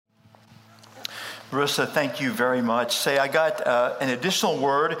Marissa, thank you very much. Say, I got an additional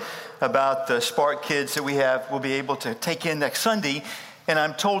word about the Spark kids that we'll be able to take in next Sunday. And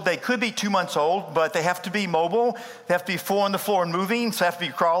I'm told they could be 2 months old, but they have to be mobile. They have to be 4 on the floor and moving, so they have to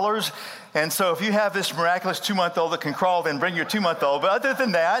be crawlers. And so if you have this miraculous 2-month-old that can crawl, then bring your 2-month-old. But other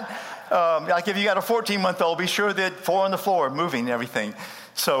than that, like if you got a 14-month-old, be sure that 4 on the floor, moving and everything.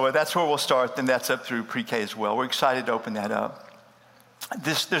 So that's where we'll start, and that's up through pre-K as well. We're excited to open that up.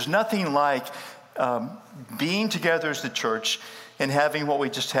 There's nothing like being together as the church and having what we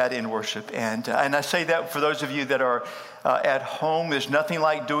just had in worship. And I say that for those of you that are at home, there's nothing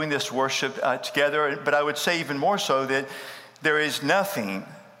like doing this worship together. But I would say even more so that there is nothing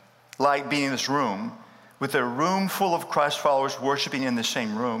like being in this room with a room full of Christ followers worshiping in the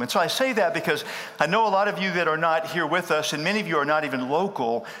same room. And so I say that because I know a lot of you that are not here with us, and many of you are not even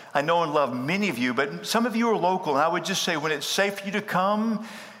local. I know and love many of you, but some of you are local. And I would just say when it's safe for you to come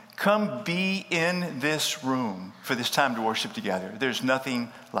be in this room for this time to worship together. There's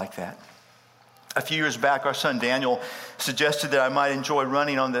nothing like that. A few years back, our son Daniel suggested that I might enjoy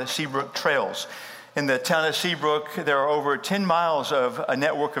running on the Seabrook trails. In the town of Seabrook, there are over 10 miles of a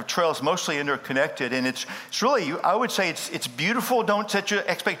network of trails, mostly interconnected. And it's really, I would say it's beautiful. Don't set your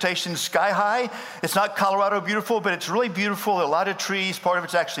expectations sky high. It's not Colorado beautiful, but it's really beautiful. A lot of trees. Part of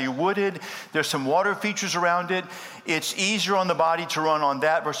it's actually wooded. There's some water features around it. It's easier on the body to run on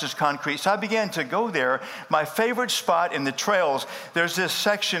that versus concrete. So I began to go there. My favorite spot in the trails, there's this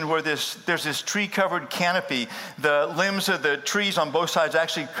section where there's this tree-covered canopy. The limbs of the trees on both sides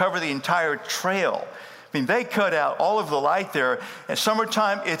actually cover the entire trail. I mean, they cut out all of the light there. In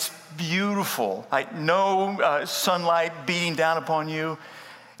summertime, it's beautiful. Like no sunlight beating down upon you.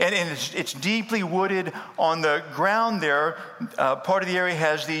 And it's deeply wooded. On the ground there, part of the area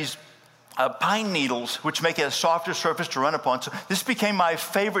has these pine needles, which make it a softer surface to run upon. So this became my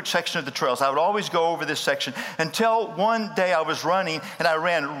favorite section of the trails. I would always go over this section until one day I was running and I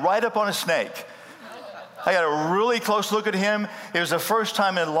ran right up on a snake. I got a really close look at him. It was the first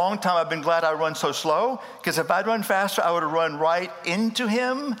time in a long time I've been glad I run so slow, because if I'd run faster, I would have run right into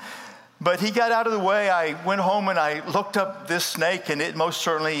him. But he got out of the way. I went home and I looked up this snake, and it most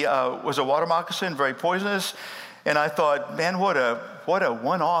certainly was a water moccasin, very poisonous. And I thought, man, what a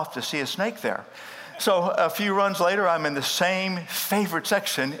one-off to see a snake there. So a few runs later, I'm in the same favorite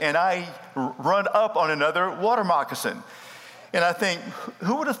section, and I run up on another water moccasin. And I think,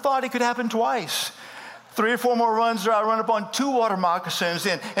 who would have thought it could happen twice? 3 or 4 more runs there, I run up on 2 water moccasins,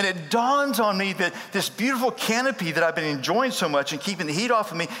 and it dawns on me that this beautiful canopy that I've been enjoying so much and keeping the heat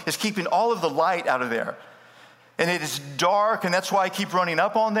off of me is keeping all of the light out of there. And it is dark, and that's why I keep running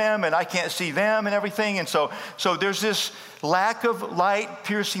up on them, and I can't see them and everything. And so there's this lack of light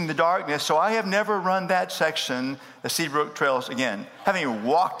piercing the darkness. So I have never run that section, the Seabrook Trails, again. Haven't even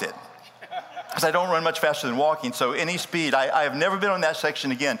walked it, because I don't run much faster than walking. So any speed, I have never been on that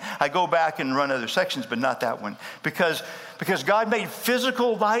section again. I go back and run other sections, but not that one. Because God made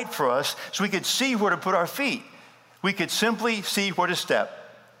physical light for us so we could see where to put our feet. We could simply see where to step.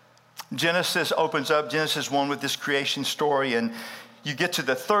 Genesis opens up, Genesis 1, with this creation story, and you get to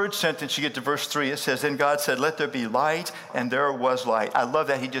the 3rd sentence, you get to verse 3, it says, "Then God said, let there be light, and there was light." I love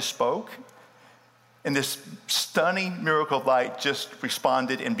that he just spoke, and this stunning miracle of light just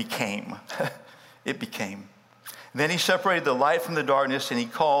responded and became. It became. Then he separated the light from the darkness, and he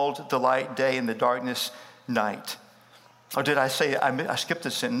called the light day and the darkness night. Or did I say, I skipped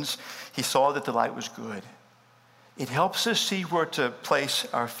a sentence. He saw that the light was good. It helps us see where to place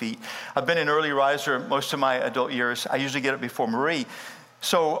our feet. I've been an early riser most of my adult years. I usually get up before Marie.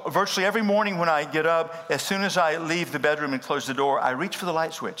 So virtually every morning when I get up, as soon as I leave the bedroom and close the door, I reach for the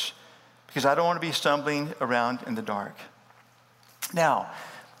light switch because I don't want to be stumbling around in the dark. Now,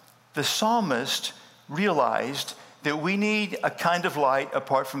 the psalmist realized that we need a kind of light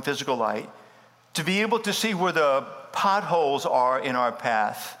apart from physical light to be able to see where the potholes are in our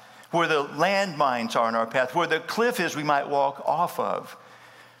path, where the landmines are in our path, where the cliff is we might walk off of.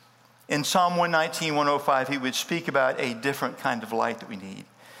 In Psalm 119, 105, he would speak about a different kind of light that we need.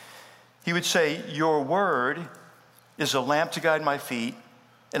 He would say, "Your word is a lamp to guide my feet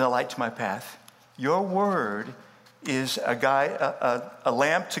and a light to my path." Your word is a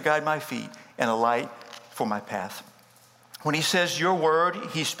lamp to guide my feet and a light for my path. When he says your word,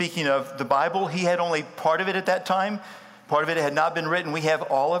 he's speaking of the Bible. He had only part of it at that time. Part of it had not been written. We have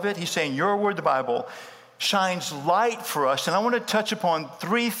all of it. He's saying your word, the Bible, shines light for us. And I want to touch upon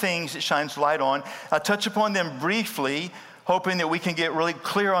 3 things it shines light on. I'll touch upon them briefly, hoping that we can get really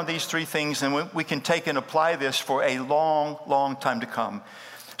clear on these 3 things, and we can take and apply this for a long, long time to come.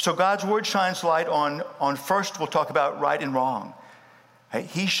 So God's word shines light on first, we'll talk about right and wrong. Right?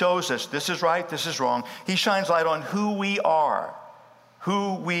 He shows us this is right, this is wrong. He shines light on who we are,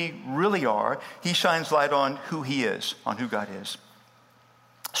 who we really are. He shines light on who he is, on who God is.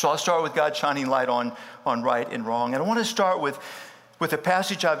 So I'll start with God shining light on right and wrong. And I want to start with a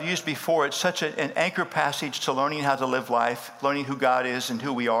passage I've used before. It's such an anchor passage to learning how to live life, learning who God is and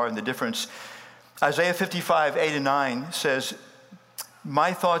who we are and the difference. Isaiah 55, 8 and 9 says,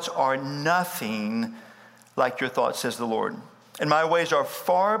 "My thoughts are nothing like your thoughts, says the Lord. And my ways are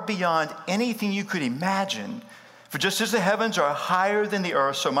far beyond anything you could imagine. For just as the heavens are higher than the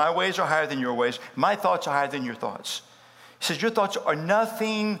earth, so my ways are higher than your ways. My thoughts are higher than your thoughts." He says, your thoughts are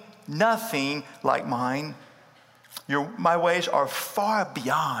nothing like mine. My ways are far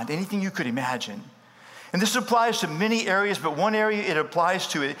beyond anything you could imagine. And this applies to many areas, but one area it applies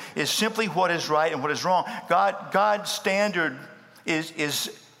to is simply what is right and what is wrong. God's standard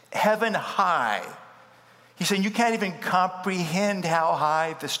is heaven high. He's saying you can't even comprehend how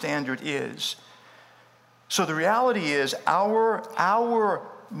high the standard is. So the reality is our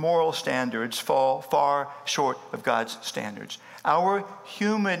moral standards fall far short of God's standards. Our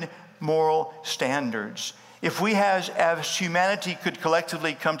human moral standards. If we as humanity could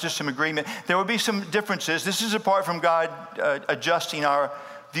collectively come to some agreement, there would be some differences. This is apart from God adjusting our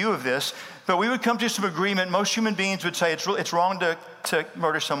view of this, but we would come to some agreement. Most human beings would say it's wrong to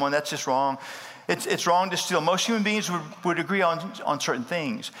murder someone. That's just wrong. It's wrong to steal. Most human beings would agree on certain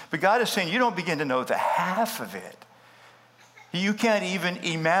things. But God is saying you don't begin to know the half of it. You can't even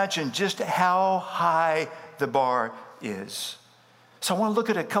imagine just how high the bar is. So I want to look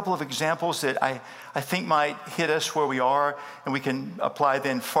at a couple of examples that I think might hit us where we are, and we can apply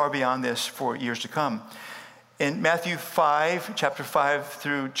then far beyond this for years to come. In Matthew 5, chapter 5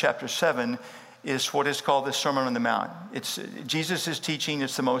 through chapter 7, is what is called the Sermon on the Mount. It's Jesus' teaching.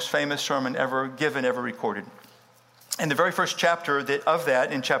 It's the most famous sermon ever given, ever recorded. In the very first chapter of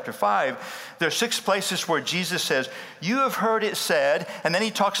that, in chapter 5, there are 6 places where Jesus says, you have heard it said, and then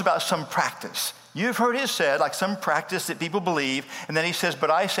he talks about some practice. You've heard it said, like some practice that people believe, and then he says, but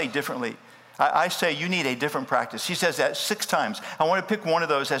I say differently. I say you need a different practice. He says that 6 times. I want to pick one of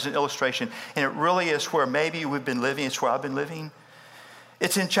those as an illustration, and it really is where maybe we've been living. It's where I've been living.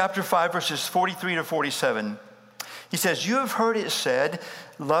 It's in chapter 5, verses 43 to 47. He says, you have heard it said,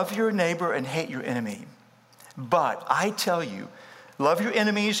 love your neighbor and hate your enemy. But I tell you, love your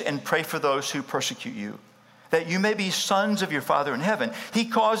enemies and pray for those who persecute you, that you may be sons of your Father in heaven. He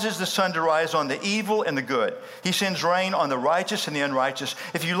causes the sun to rise on the evil and the good. He sends rain on the righteous and the unrighteous.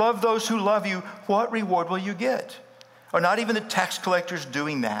 If you love those who love you, what reward will you get? Are not even the tax collectors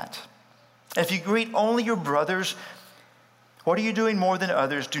doing that? And if you greet only your brothers, what are you doing more than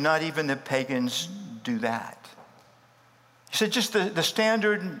others? Do not even the pagans do that? He said just the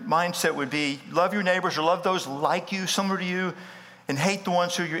standard mindset would be love your neighbors or love those like you, similar to you, and hate the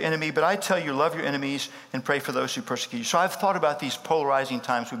ones who are your enemy. But I tell you, love your enemies and pray for those who persecute you. So I've thought about these polarizing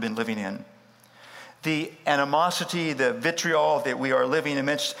times we've been living in. The animosity, the vitriol that we are living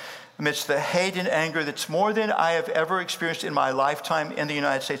amidst the hate and anger that's more than I have ever experienced in my lifetime in the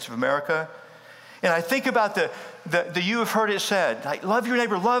United States of America. And I think about the you have heard it said, like love your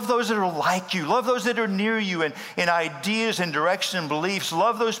neighbor, love those that are like you, love those that are near you in ideas and direction and beliefs,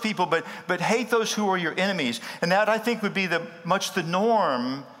 love those people, but hate those who are your enemies. And that I think would be much the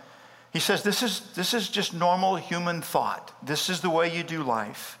norm. He says this is just normal human thought. This is the way you do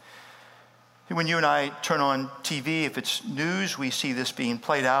life. When you and I turn on TV, if it's news, we see this being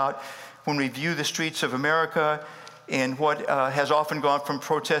played out. When we view the streets of America and what has often gone from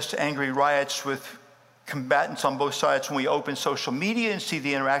protests to angry riots with combatants on both sides, when we open social media and see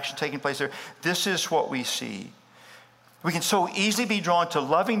the interaction taking place there, this is what we see. We can so easily be drawn to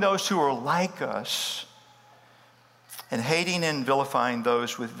loving those who are like us and hating and vilifying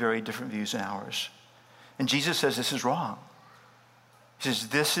those with very different views than ours. And Jesus says this is wrong. He says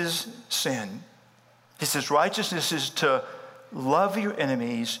this is sin. He says righteousness is to love your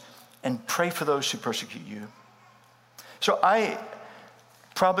enemies and pray for those who persecute you. So I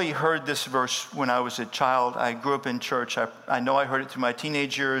probably heard this verse when I was a child. I grew up in church. I know I heard it through my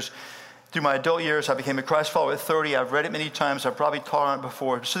teenage years. Through my adult years, I became a Christ follower at 30. I've read it many times. I've probably taught on it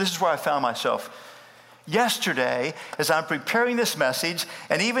before. So this is where I found myself. Yesterday, as I'm preparing this message,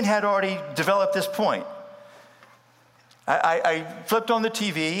 and even had already developed this point, I flipped on the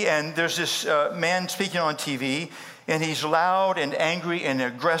TV, and there's this man speaking on TV, and he's loud and angry and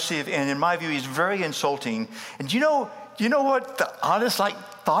aggressive, and in my view, he's very insulting. And do you know what the honest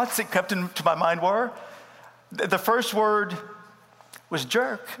thoughts that kept into my mind were? The first word was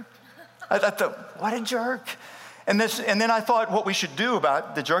jerk. I thought, what a jerk. And then I thought what we should do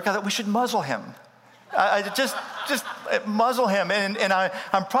about the jerk, I thought we should muzzle him. I just muzzle him. And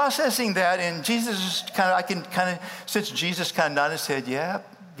I'm processing that, and Jesus I can sense Jesus kind of nodded his head, yeah,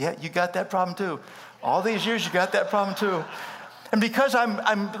 you got that problem too. All these years, you got that problem too. And because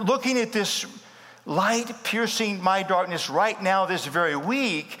I'm looking at this light piercing my darkness right now, this very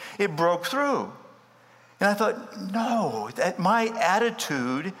week, it broke through. And I thought, no, that my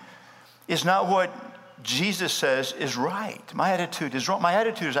attitude is not what Jesus says is right. My attitude is wrong. My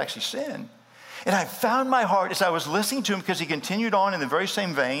attitude is actually sin. And I found my heart as I was listening to him, because he continued on in the very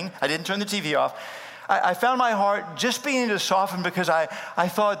same vein. I didn't turn the TV off. I found my heart just beginning to soften, because I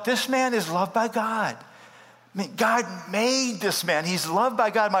thought, this man is loved by God. I mean, God made this man. He's loved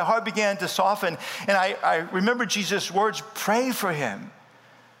by God. My heart began to soften. And I remember Jesus' words, pray for him.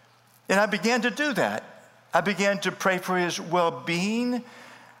 And I began to do that. I began to pray for his well-being.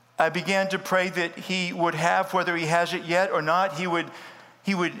 I began to pray that he would have, whether he has it yet or not, he would,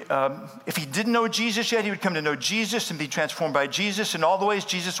 if he didn't know Jesus yet, he would come to know Jesus and be transformed by Jesus in all the ways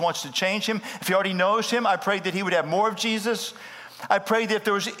Jesus wants to change him. If he already knows him, I prayed that he would have more of Jesus. I prayed that if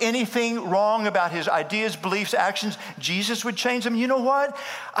there was anything wrong about his ideas, beliefs, actions, Jesus would change them. You know what?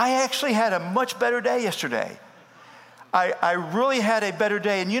 I actually had a much better day yesterday. I really had a better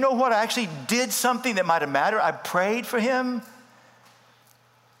day. And you know what? I actually did something that might have mattered. I prayed for him.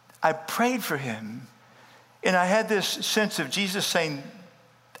 I prayed for him. And I had this sense of Jesus saying,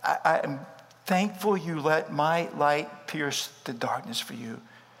 I am thankful you let my light pierce the darkness for you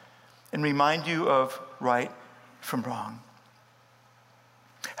and remind you of right from wrong.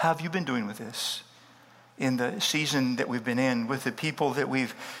 How have you been doing with this in the season that we've been in, with the people that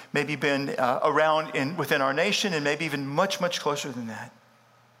we've maybe been around within our nation, and maybe even much, much closer than that?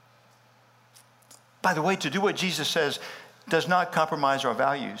 By the way, to do what Jesus says does not compromise our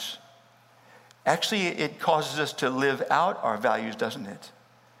values. Actually, it causes us to live out our values, doesn't it?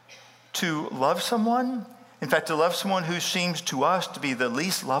 To love someone, in fact, to love someone who seems to us to be the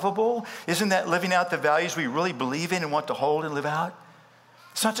least lovable, isn't that living out the values we really believe in and want to hold and live out?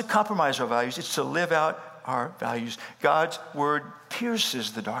 It's not to compromise our values, it's to live out our values. God's word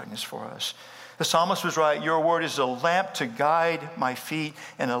pierces the darkness for us. The psalmist was right. Your word is a lamp to guide my feet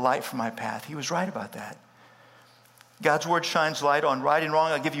and a light for my path. He was right about that. God's word shines light on right and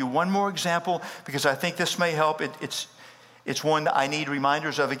wrong. I'll give you one more example because I think this may help. It's one that I need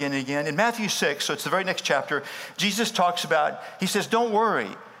reminders of again and again. In Matthew 6, so it's the very next chapter, Jesus talks about, he says, don't worry.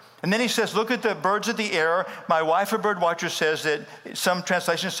 And then he says, look at the birds of the air. My wife, a bird watcher, says that some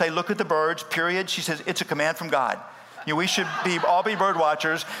translations say, look at the birds, period. She says, it's a command from God. You know, we should all be bird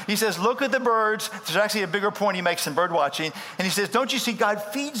watchers. He says, look at the birds. There's actually a bigger point he makes in bird watching. And he says, don't you see God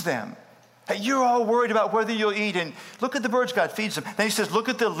feeds them? Hey, you're all worried about whether you'll eat. And look at the birds, God feeds them. Then he says, look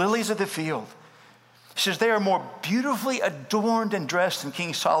at the lilies of the field. He says, they are more beautifully adorned and dressed than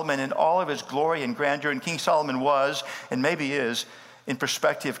King Solomon in all of his glory and grandeur. And King Solomon was, and maybe is, in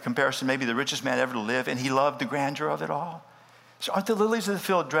perspective, comparison, maybe the richest man ever to live, and he loved the grandeur of it all. So aren't the lilies of the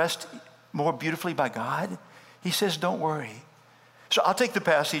field dressed more beautifully by God? He says, don't worry. So I'll take the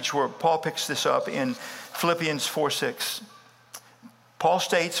passage where Paul picks this up in Philippians 4:6. Paul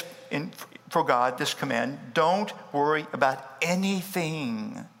states for God this command, don't worry about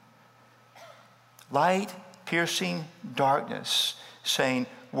anything. Light piercing darkness, saying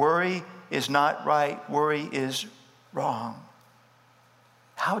worry is not right, worry is wrong.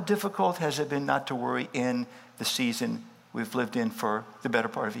 How difficult has it been not to worry in the season we've lived in for the better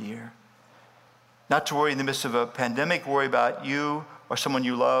part of a year? Not to worry in the midst of a pandemic, worry about you or someone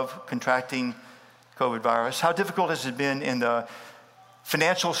you love contracting COVID virus. How difficult has it been in the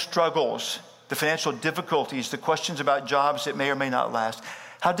financial struggles, the financial difficulties, the questions about jobs that may or may not last?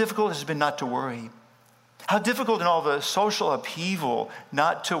 How difficult has it been not to worry? How difficult in all the social upheaval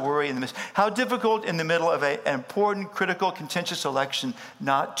not to worry in the midst. How difficult in the middle of an important, critical, contentious election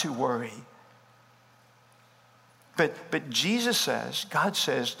not to worry. But Jesus says, God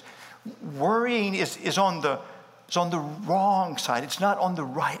says, worrying is on the wrong side. It's not on the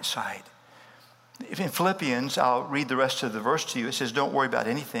right side. In Philippians, I'll read the rest of the verse to you. It says, don't worry about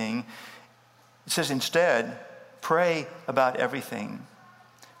anything. It says, instead, pray about everything.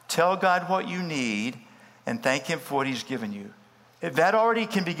 Tell God what you need and thank him for what he's given you. If that already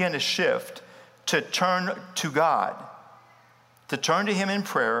can begin to shift to turn to God, to turn to him in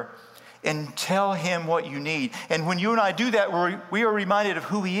prayer and tell him what you need. And when you and I do that, we are reminded of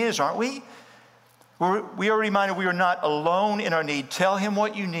who he is, aren't we? We are reminded we are not alone in our need. Tell him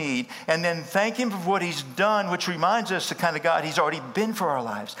what you need and then thank him for what he's done, which reminds us the kind of God he's already been for our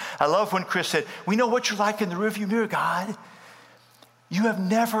lives. I love when Chris said, we know what you're like in the rearview mirror, God. You have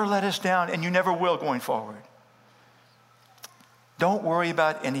never let us down, and you never will going forward. Don't worry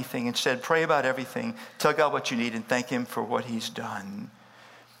about anything. Instead, pray about everything. Tell God what you need and thank him for what he's done.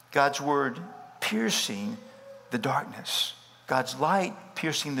 God's word piercing the darkness. God's light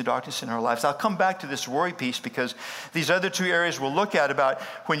piercing the darkness in our lives. I'll come back to this worry piece because these other two areas we'll look at about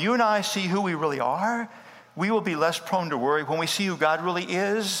when you and I see who we really are, we will be less prone to worry. When we see who God really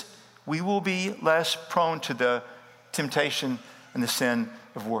is, we will be less prone to the temptation and the sin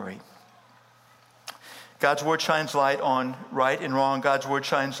of worry. God's word shines light on right and wrong. God's word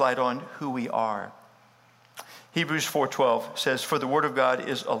shines light on who we are. Hebrews 4:12 says, "For the word of God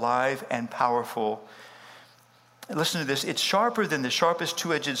is alive and powerful." Listen to this. It's sharper than the sharpest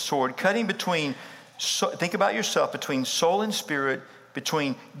two-edged sword, cutting between, think about yourself, between soul and spirit,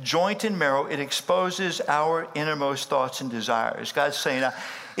 between joint and marrow. It exposes our innermost thoughts and desires. God's saying,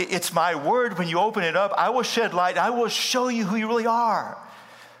 it's my word. When you open it up, I will shed light. I will show you who you really are.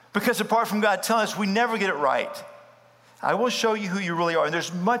 Because apart from God telling us, we never get it right. I will show you who you really are. And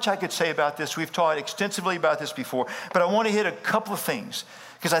there's much I could say about this. We've taught extensively about this before. But I want to hit a couple of things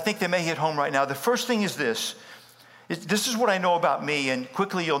because I think they may hit home right now. The first thing is this. This is what I know about me, and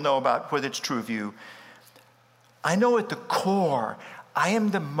quickly you'll know about whether it's true of you. I know at the core, I am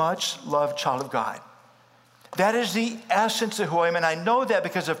the much-loved child of God. That is the essence of who I am, and I know that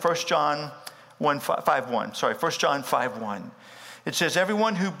because of 1 John 5:1. It says,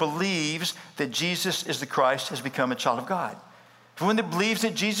 everyone who believes that Jesus is the Christ has become a child of God. Everyone that believes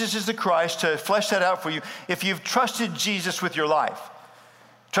that Jesus is the Christ, to flesh that out for you, if you've trusted Jesus with your life,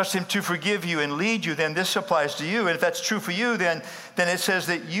 trust him to forgive you and lead you, then this applies to you. And if that's true for you, then it says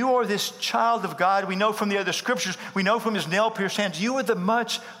that you are this child of God. We know from the other scriptures, we know from his nail-pierced hands, you are the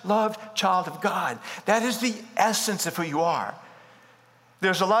much-loved child of God. That is the essence of who you are.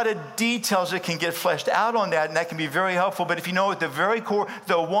 There's a lot of details that can get fleshed out on that, and that can be very helpful. But if you know at the very core,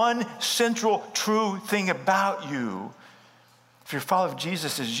 the one central true thing about you, if you're a follower of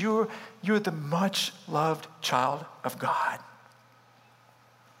Jesus, is you're the much-loved child of God.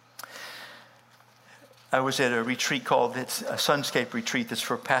 I was at a retreat called, it's a Sunscape retreat that's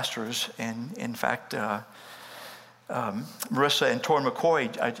for pastors. And in fact, Marissa and Tor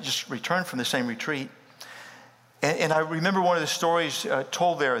McCoy, I just returned from the same retreat. And I remember one of the stories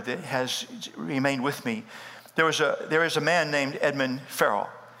told there that has remained with me. There is a man named Edmund Farrell.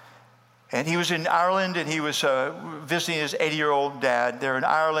 And he was in Ireland, and he was visiting his 80-year-old dad. They're in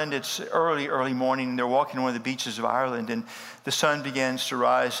Ireland. It's early morning, and they're walking on one of the beaches of Ireland, and the sun begins to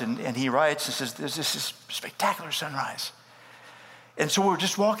rise, and he writes and says, there's this spectacular sunrise. And so we're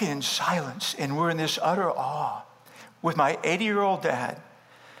just walking in silence, and we're in this utter awe with my 80-year-old dad.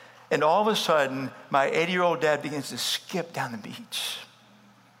 And all of a sudden, my 80-year-old dad begins to skip down the beach.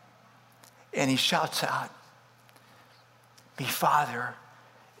 And he shouts out, "Me father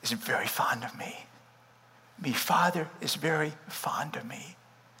is very fond of me. Me father is very fond of me."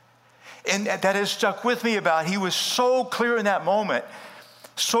 And that has stuck with me about, he was so clear in that moment.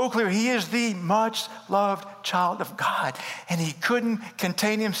 So clear. He is the much-loved child of God. And he couldn't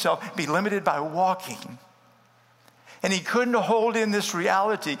contain himself, be limited by walking. And he couldn't hold in this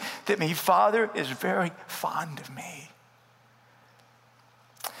reality that my father is very fond of me.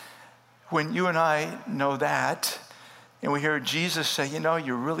 When you and I know that, and we hear Jesus say,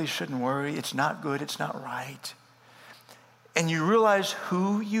 you really shouldn't worry. It's not good. It's not right. And you realize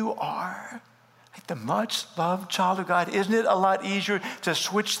who you are, like the much-loved child of God. Isn't it a lot easier to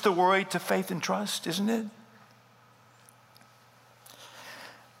switch the worry to faith and trust, isn't it?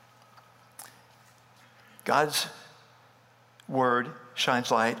 God's word shines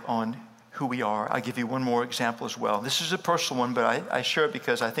light on who we are. I'll give you one more example as well. This is a personal one, but I share it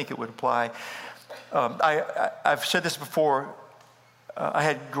because I think it would apply. I've said this before. I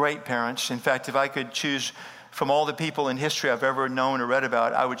had great parents. In fact, if I could choose from all the people in history I've ever known or read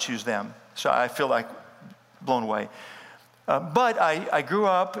about, I would choose them. So I feel like blown away. But I grew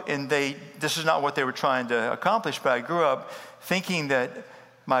up, and this is not what they were trying to accomplish, but I grew up thinking that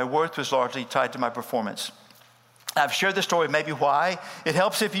my worth was largely tied to my performance. I've shared this story, maybe why. It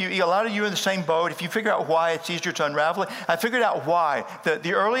helps if a lot of you are in the same boat. If you figure out why, it's easier to unravel it. I figured out why.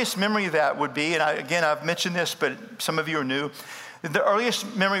 The earliest memory of that would be, and I've mentioned this, but some of you are new. The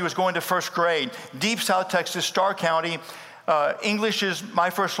earliest memory was going to first grade. Deep South Texas, Starr County. English is my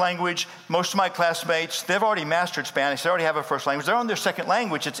first language. Most of my classmates, they've already mastered Spanish. They already have a first language. They're on their second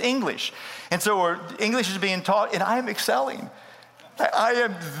language. It's English. And so English is being taught, and I am excelling. I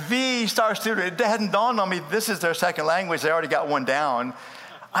am the star student. It hadn't dawned on me, this is their second language. They already got one down.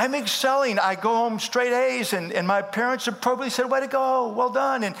 I'm excelling. I go home straight A's, and my parents have probably said, way to go, well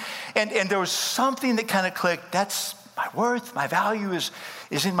done. And there was something that kind of clicked. That's my worth, my value is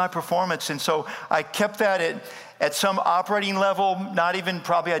in my performance. And so I kept that. at some operating level, not even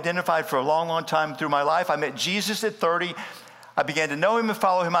probably identified for a long, long time through my life. I met Jesus at 30. I began to know him and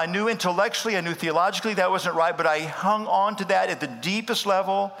follow him. I knew intellectually, I knew theologically that wasn't right, but I hung on to that at the deepest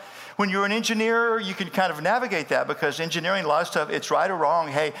level. When you're an engineer, you can kind of navigate that because engineering, a lot of stuff, it's right or wrong.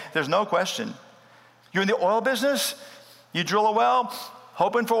 Hey, there's no question. You're in the oil business, you drill a well,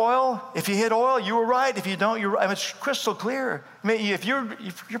 hoping for oil. If you hit oil, you were right. If you don't, you're right. I mean, it's crystal clear. I mean, if you're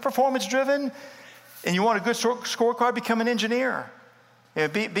performance driven and you want a good scorecard, become an engineer. You know,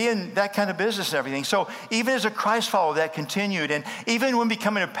 be in that kind of business and everything. So even as a Christ follower, that continued. And even when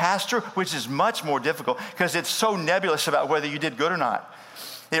becoming a pastor, which is much more difficult because it's so nebulous about whether you did good or not.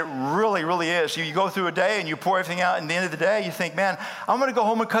 It really, really is. You go through a day and you pour everything out, and at the end of the day, you think, man, I'm going to go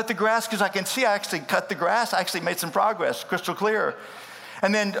home and cut the grass because I can see I actually cut the grass. I actually made some progress, crystal clear.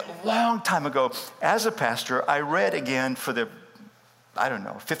 And then a long time ago, as a pastor, I read again for the,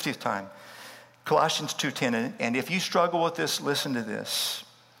 50th time, Colossians 2:10. And if you struggle with this, listen to this.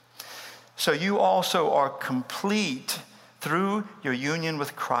 So you also are complete through your union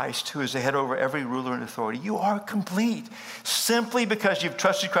with Christ, who is the head over every ruler and authority. You are complete. Simply because you've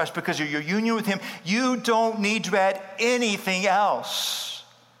trusted Christ, because of your union with him, you don't need to add anything else.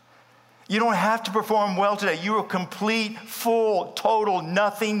 You don't have to perform well today. You are complete, full, total,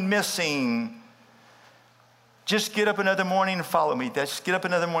 nothing missing. Just get up another morning and follow me. Just get up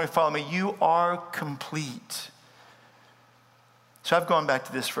another morning and follow me. You are complete. So I've gone back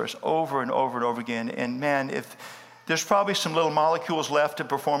to this verse over and over and over again. And man, if there's probably some little molecules left of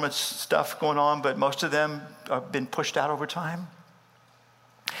performance stuff going on, but most of them have been pushed out over time.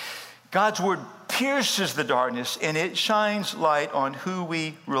 God's word pierces the darkness and it shines light on who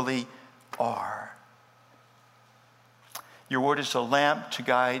we really are. Your word is a lamp to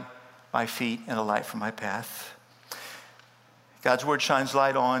guide my feet and a light for my path. God's word shines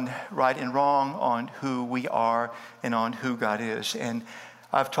light on right and wrong, on who we are and on who God is. And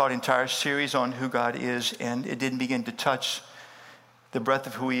I've taught an entire series on who God is, and it didn't begin to touch the breadth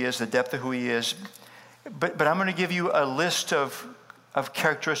of who he is, the depth of who he is. But I'm going to give you a list of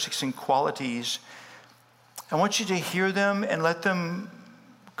characteristics and qualities. I want you to hear them and let them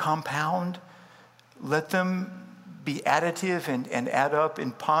compound. Let them be additive and add up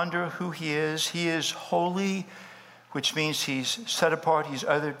and ponder who he is. He is holy, which means he's set apart. He's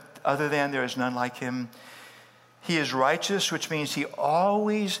other than, there is none like him. He is righteous, which means he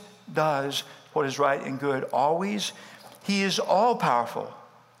always does what is right and good, always. He is all-powerful.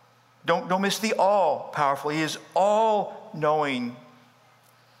 Don't miss the all-powerful. He is all-knowing.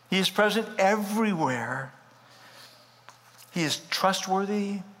 He is present everywhere. He is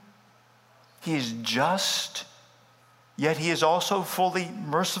trustworthy. He is just. Yet he is also fully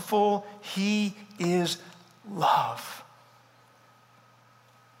merciful. He is love.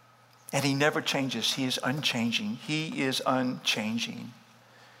 And he never changes. He is unchanging. He is unchanging.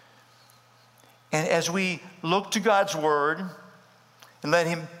 And as we look to God's word and let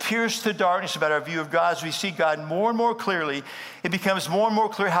him pierce the darkness about our view of God, as we see God more and more clearly, it becomes more and more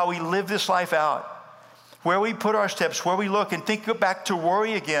clear how we live this life out. Where we put our steps, where we look, and think back to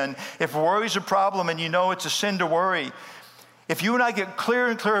worry again. If worry is a problem and you know it's a sin to worry, if you and I get clearer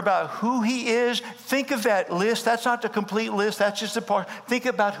and clearer about who he is, think of that list. That's not the complete list. That's just a part. Think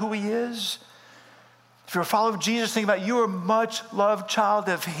about who he is. If you're a follower of Jesus, think about you are a much loved child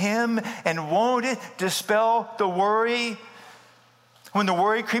of him, and won't it dispel the worry? When the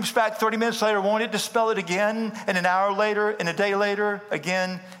worry creeps back 30 minutes later, won't it dispel it again? And an hour later, and a day later,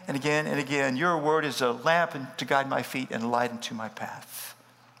 again and again and again. Your word is a lamp to guide my feet and a light into my path.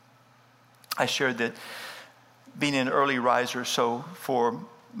 I shared that being an early riser, so for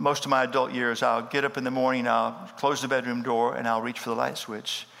most of my adult years, I'll get up in the morning, I'll close the bedroom door, and I'll reach for the light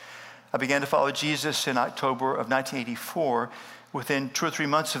switch. I began to follow Jesus in October of 1984. Within 2 or 3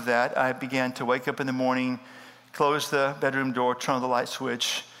 months of that, I began to wake up in the morning, close the bedroom door, turn on the light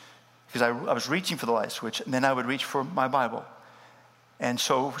switch, because I was reaching for the light switch, and then I would reach for my Bible. And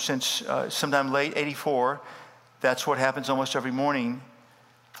so since sometime late 84, that's what happens almost every morning.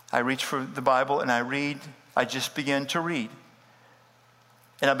 I reach for the Bible and I read. I just begin to read.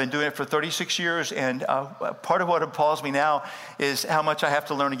 And I've been doing it for 36 years, and part of what appalls me now is how much I have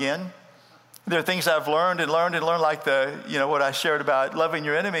to learn again. There are things I've learned, like what I shared about loving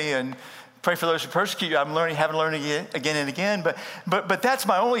your enemy and pray for those who persecute you. I'm having to learn again and again, but that's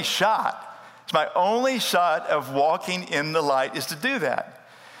my only shot. It's my only shot of walking in the light is to do that.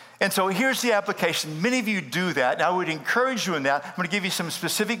 And so here's the application. Many of you do that, and I would encourage you in that. I'm going to give you some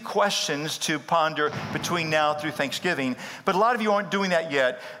specific questions to ponder between now through Thanksgiving. But a lot of you aren't doing that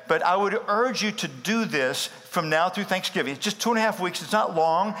yet. But I would urge you to do this from now through Thanksgiving. It's just 2.5 weeks. It's not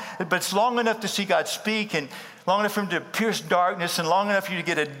long, but it's long enough to see God speak and long enough for him to pierce darkness, and long enough for you to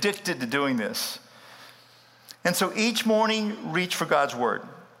get addicted to doing this. And so each morning, reach for God's word.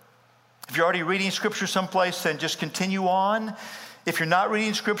 If you're already reading scripture someplace, then just continue on. If you're not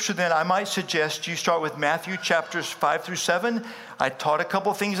reading scripture, then I might suggest you start with Matthew chapters 5 through 7. I taught a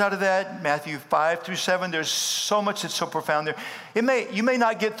couple things out of that, Matthew 5 through 7. There's so much that's so profound there. You may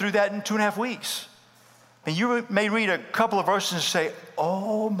not get through that in 2.5 weeks. And you may read a couple of verses and say,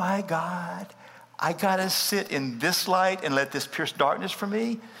 oh my God, I got to sit in this light and let this pierce darkness for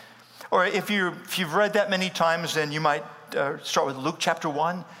me. Or if you've read that many times, then you might start with Luke chapter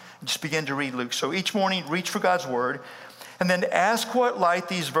 1 and just begin to read Luke. So each morning, reach for God's word. And then ask what light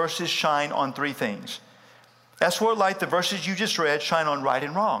these verses shine on 3 things. Ask what light the verses you just read shine on right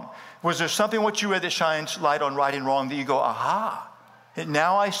and wrong. Was there something what you read that shines light on right and wrong that you go, aha,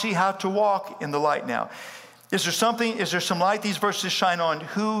 now I see how to walk in the light now? Is there some light these verses shine on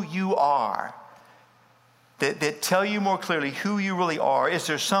who you are that tell you more clearly who you really are? Is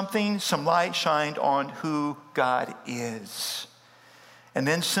there some light shined on who God is? And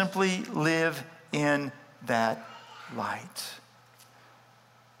then simply live in that light.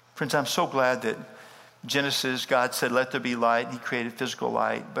 Friends, I'm so glad that Genesis, God said, let there be light, and he created physical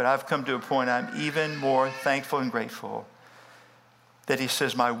light. But I've come to a point I'm even more thankful and grateful that he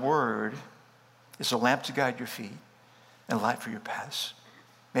says, my word is a lamp to guide your feet and a light for your paths.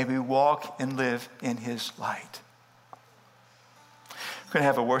 May we walk and live in his light. We're going to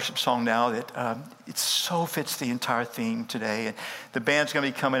have a worship song now that it so fits the entire theme today. And the band's going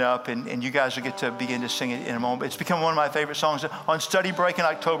to be coming up, and you guys will get to begin to sing it in a moment. It's become one of my favorite songs. On study break in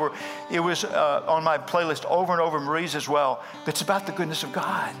October, it was on my playlist over and over, Marie's as well. But it's about the goodness of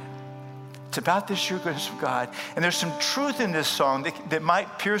God. It's about this sheer goodness of God. And there's some truth in this song that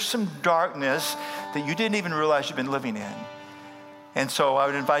might pierce some darkness that you didn't even realize you've been living in. And so I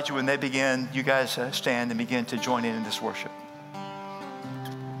would invite you, when they begin, you guys stand and begin to join in this worship.